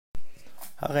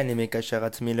הריני מקשר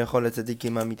עצמי לכל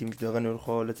הצדיקים האמיתים שדורנו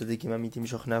לכל הצדיקים האמיתים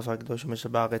שוכני אף הקדוש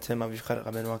ומשבח עצם אביבך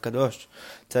לרבנו הקדוש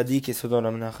צדיק יסוד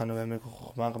עולם נחנו ועמק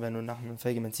חוכמה רבנו נחנו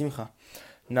נפגים את שמחה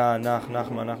נח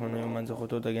אנחנו נאמן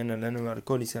זכותו תגן עלינו ועל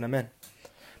כל ישראל אמן.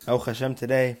 Baruch Hashem,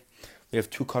 today we have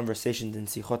two conversations in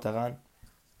Sichot Haran.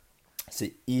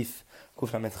 Seif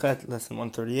Kuf Lamet lesson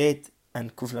 138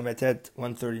 and Kuf Lamet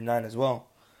 139 as well.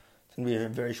 It's going to be a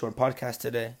very short podcast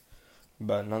today,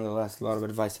 but nonetheless a lot of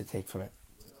advice to take from it.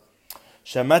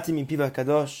 שמעתי מפיו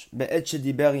הקדוש בעת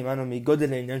שדיבר עמנו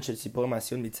מגודל העניין של סיפורי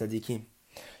מעשיות מצדיקים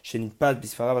שנתפד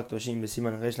בספריו הקדושים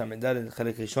בסימן רש למדד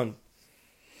חלק ראשון.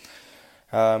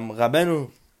 Rabeinu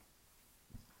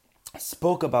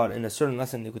spoke about in a certain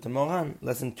lesson, Haran,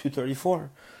 lesson 234,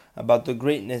 about the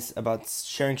greatness, about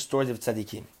sharing stories of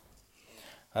tzadikim.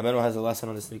 Rabeinu has a lesson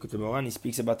on this in Haran. He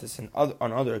speaks about this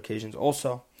on other occasions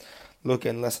also. Look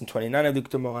in lesson 29 of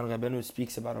Haran. Rabeinu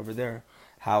speaks about over there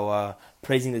how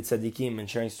praising the tzadikim and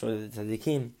sharing stories of the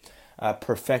tzadikim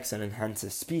perfects and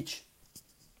enhances speech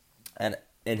and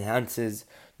enhances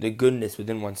the goodness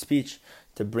within one's speech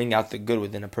to bring out the good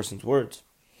within a person's words.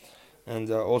 And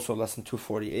also lesson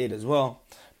 248 as well.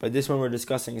 But this one we're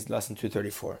discussing is lesson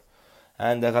 234.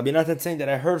 And Rabeinu is saying that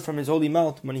I heard from his holy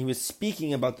mouth when he was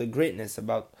speaking about the greatness,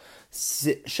 about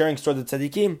sharing stories of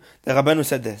tzadikim, that Rabeinu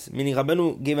said this. Meaning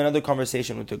Rabeinu gave another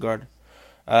conversation with regard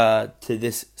to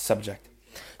this subject.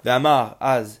 ואמר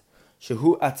אז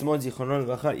שהוא עצמו זיכרונו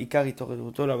לברכה עיקר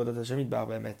התעוררותו לעבודת השם יתברך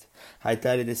באמת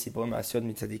הייתה על ידי סיפורי מעשיות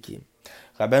מצדיקים.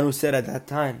 Rabeinu said at that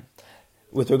time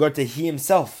with regard to he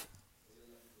himself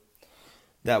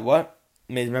that what?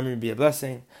 May his memory be a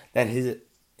blessing, that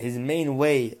his main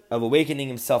way of awakening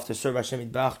himself to serve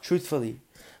Hashem Yitbarach truthfully,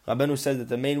 Rabeinu said that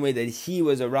the main way that he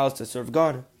was aroused to serve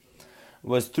God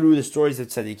was through the stories of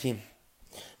tzadikim.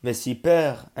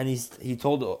 Vesiper, and he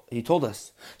told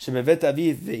us shebevet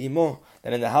aviv ve'imo,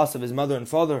 that in the house of his mother and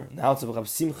father, in the house of Rab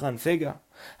Simcha and Fega,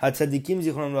 hatzadikim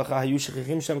zichronam levracha hayu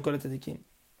shechichim shem kol tzadikim,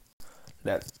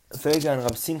 that Fega and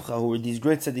Rab Simcha, who were these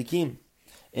great tzadikim,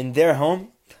 in their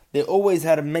home they always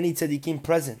had many tzadikim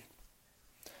present.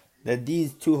 That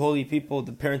these two holy people,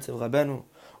 the parents of Rabeinu,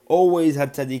 always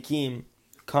had tzadikim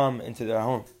come into their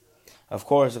home. Of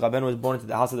course, Rabeinu was born into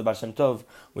the house of the Baal Shem Tov.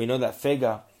 We know that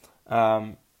Fega,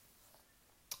 and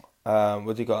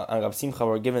Rab Simcha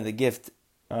were given the gift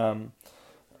of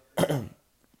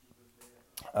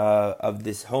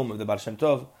this home of the Baal Shem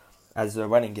Tov as their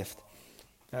wedding gift.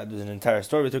 There's an entire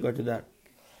story with regard to that.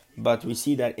 But we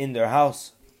see that in their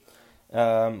house,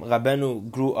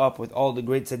 Rabeinu grew up with all the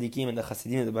great tzadikim and the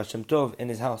chassidim of the Baal Shem Tov in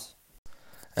his house.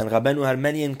 And Rabeinu had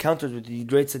many encounters with the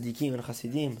great tzadikim and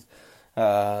chassidim,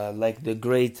 like the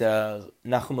great Rabbi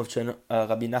Nachum of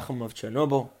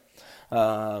Chernobyl,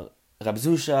 Rab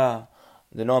Zusha,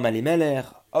 the Noam Elimelech,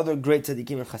 other great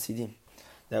tzadikim and chassidim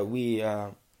that we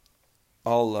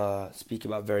all speak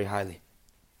about very highly.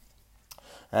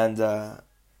 And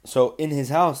so in his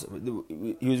house,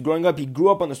 he was growing up, he grew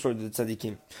up on the stories of the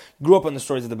tzadikim, grew up on the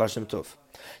stories of the Baal Shem Tov.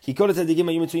 Because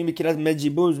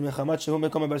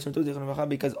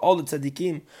all the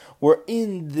tzadikim were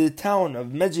in the town of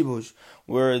Medjibuj,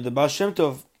 where the Baal Shem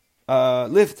Tov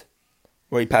lived,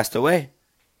 where he passed away.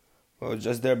 Well,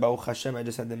 just there, Baruch Hashem, I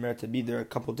just had the merit to be there a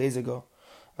couple days ago,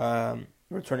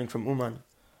 returning from Uman,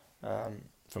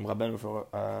 from Rabeinu for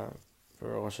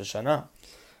Rosh Hashanah.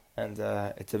 And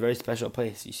it's a very special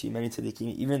place. You see many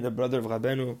tzadikim. Even the brother of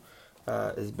Rabeinu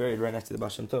is buried right next to the Baal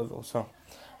Shem Tov also.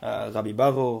 Rabbi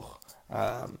Baruch,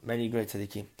 many great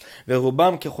tzadikim.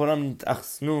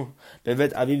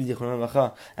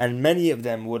 And many of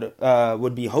them would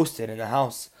be hosted in the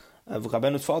house of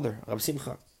Rabeinu's father, Rab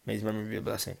Simcha. May his memory be a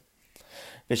blessing.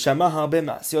 Rabeinu,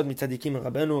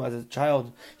 as a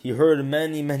child, he heard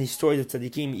many stories of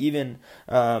tzadikim, even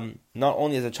not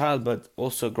only as a child but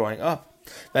also growing up.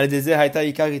 And through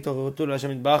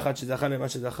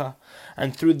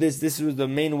this was the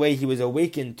main way he was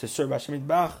awakened to serve Hashem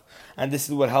Yitbarach, and this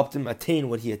is what helped him attain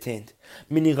what he attained.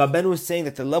 Meaning Rabeinu was saying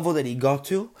that the level that he got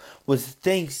to was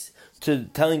thanks to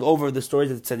telling over the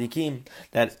stories of the tzadikim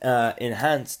that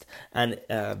enhanced and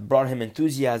brought him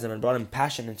enthusiasm and brought him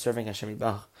passion in serving Hashem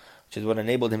Yitbarach, which is what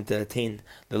enabled him to attain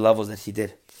the levels that he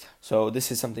did. So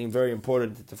this is something very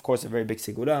important. It's of course a very big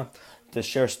segula to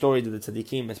share stories of the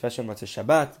tzadikim, especially on Motzei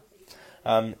Shabbat.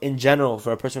 In general,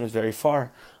 for a person who's very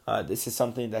far, this is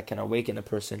something that can awaken a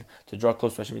person to draw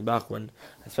close to Hashem Yitbarach. When,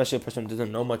 especially a person who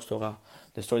doesn't know much Torah,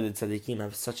 the stories of the tzadikim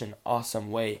have such an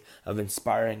awesome way of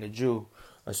inspiring a Jew,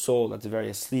 a soul that's very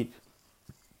asleep.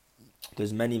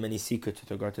 There's many secrets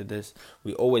with regard to this.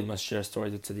 We always must share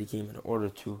stories of tzadikim in order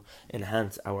to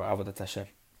enhance our avodat Hashem.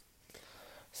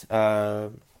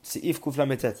 Seif Kuf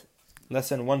Lamet.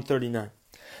 lesson 139.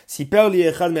 Siper li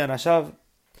echad me'anashav.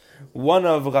 One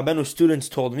of Rabeinu's students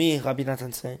told me, Rabbi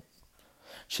Natan saying,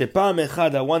 שפעם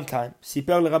אחד, at one time,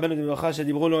 סיפר לרבנו דברוכה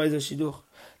שדיברו לו איזה שידוך.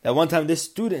 That one time this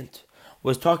student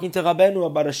was talking to Rabeinu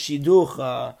about a shiduch,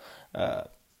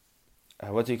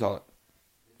 what do you call it?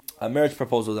 A marriage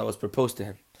proposal that was proposed to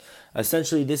him.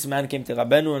 Essentially, this man came to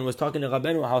Rabeinu and was talking to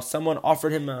Rabeinu how someone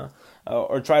offered him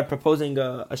or tried proposing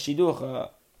a shiduch,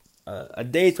 a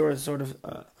date or a sort of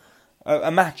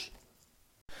a match.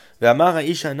 And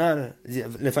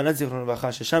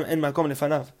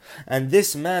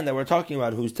this man that we're talking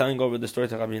about, who's telling over the story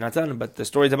to Rabbi Natan, but the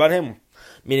story is about him,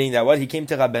 meaning that he came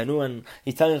to Rabeinu and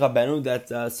he's telling Rabeinu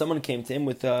that someone came to him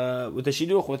with a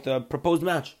shiduch, with a proposed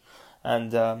match,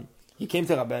 and he came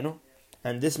to Rabeinu,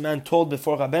 and this man told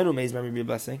before Rabeinu, may his memory be a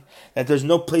blessing, that there's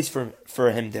no place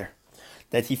for him there,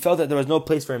 that he felt that there was no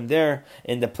place for him there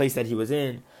in the place that he was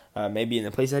in. Maybe in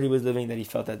the place that he was living, that he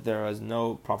felt that there was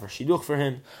no proper shidduch for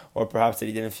him, or perhaps that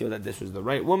he didn't feel that this was the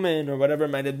right woman, or whatever it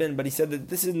might have been. But he said that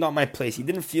this is not my place. He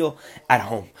didn't feel at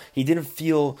home. He didn't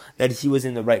feel that he was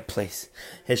in the right place.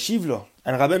 Heshivlo,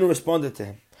 and Rabeinu responded to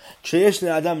him,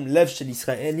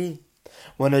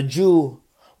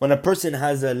 when a person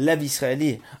has a lev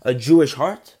Yisraeli, a Jewish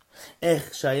heart,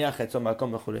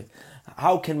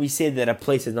 how can we say that a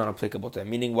place is not applicable to him?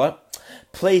 Meaning what?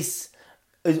 Place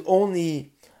is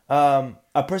only...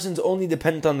 a person's only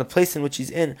dependent on the place in which he's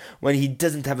in when he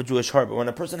doesn't have a Jewish heart. But when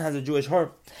a person has a Jewish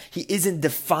heart, he isn't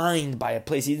defined by a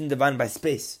place, he isn't defined by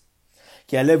space.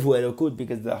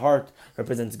 Because the heart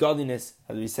represents godliness,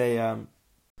 as we say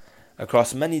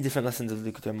across many different lessons of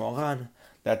the Haran,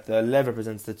 that the lev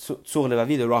represents the tzur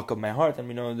levavi, the rock of my heart, and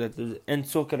we know that in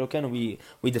tzur kelokenu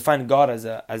we define God as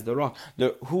the rock.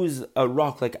 Who's a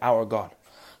rock like our God?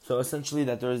 So essentially,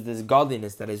 that there is this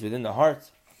godliness that is within the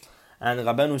heart. And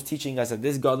Rabeinu is teaching us that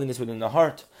this godliness within the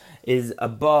heart is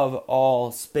above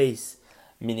all space.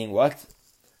 Meaning what?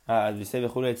 As we say,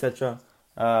 etc.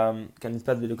 It's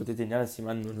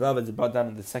brought down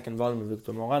in the second volume of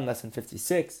Victor Moran, lesson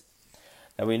 56,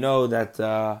 that we know that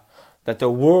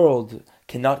the world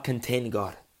cannot contain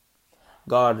God.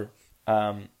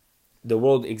 The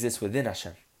world exists within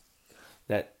Hashem.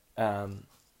 That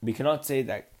we cannot say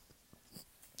that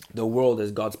the world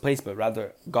is God's place, but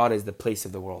rather God is the place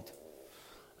of the world.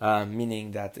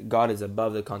 Meaning that God is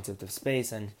above the concept of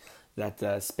space, and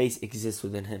that space exists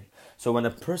within him. So when a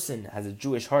person has a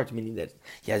Jewish heart, meaning that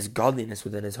he has godliness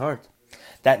within his heart,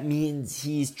 that means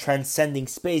he's transcending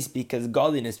space, because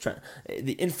godliness,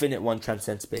 the infinite one,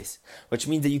 transcends space. Which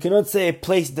means that you cannot say a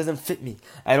place doesn't fit me,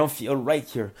 I don't feel right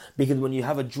here. Because when you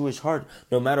have a Jewish heart,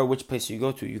 no matter which place you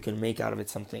go to, you can make out of it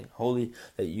something holy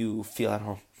that you feel at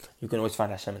home. You can always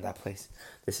find Hashem in that place.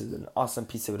 This is an awesome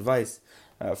piece of advice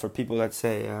for people that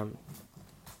say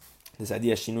this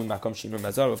idea shinui makom shinui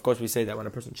mazal. Of course, we say that when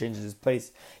a person changes his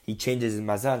place, he changes his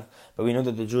mazal. But we know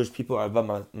that the Jewish people are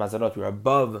above mazalot. We are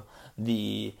above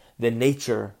the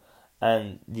nature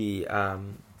and the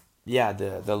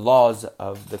laws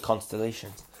of the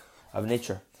constellations of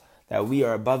nature. That we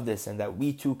are above this, and that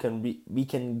we too we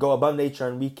can go above nature,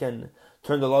 and we can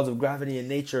turn the laws of gravity and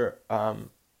nature on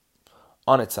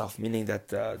itself. Meaning that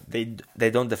they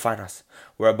don't define us.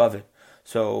 We're above it.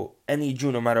 So any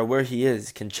Jew, no matter where he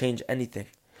is, can change anything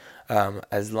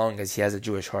as long as he has a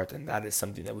Jewish heart, and that is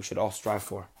something that we should all strive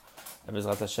for. And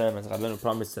Bezrat Hashem, as Rabeinu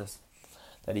promised us,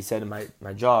 that he said, my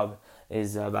job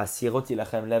is I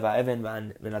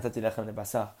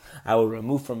will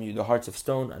remove from you the hearts of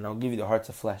stone, and I'll give you the hearts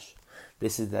of flesh.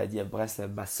 This is the idea of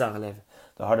Breslev, Basar Lev,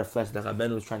 the heart of flesh that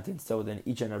Rabeinu was trying to instill within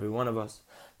each and every one of us,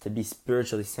 to be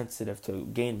spiritually sensitive, to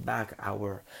gain back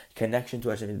our connection to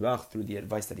Hashem Yitbarach through the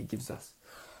advice that He gives us.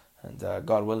 And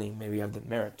God willing, may we have the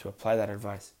merit to apply that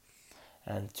advice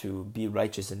and to be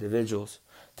righteous individuals,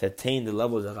 to attain the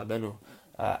levels that Rabeinu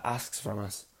asks from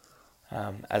us.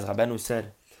 As Rabeinu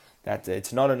said, that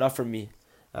it's not enough for me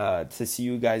to see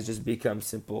you guys just become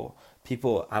simple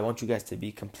people. I want you guys to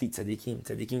be complete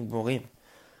tzadikim morim.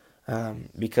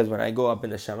 Because when I go up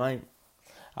in the Shamayim,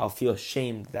 I'll feel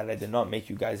ashamed that I did not make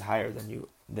you guys higher than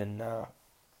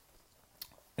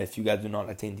if you guys do not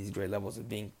attain these great levels of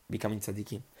becoming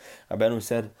tzadikim. Rabeinu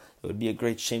said it would be a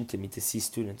great shame to me to see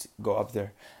students go up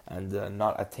there and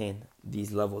not attain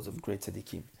these levels of great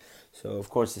tzadikim. So of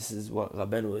course this is what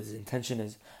Rabeinu's intention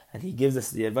is, and he gives us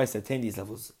the advice to attain these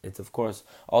levels. It's of course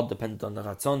all dependent on the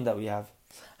ratzon that we have.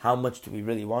 How much do we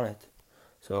really want it?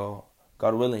 So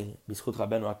God willing, B'zchut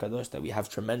Rabeinu HaKadosh, that we have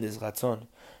tremendous ratzon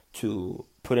to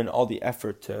put in all the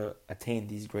effort to attain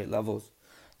these great levels,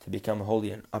 to become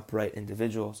holy and upright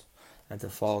individuals, and to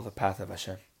follow the path of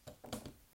Hashem.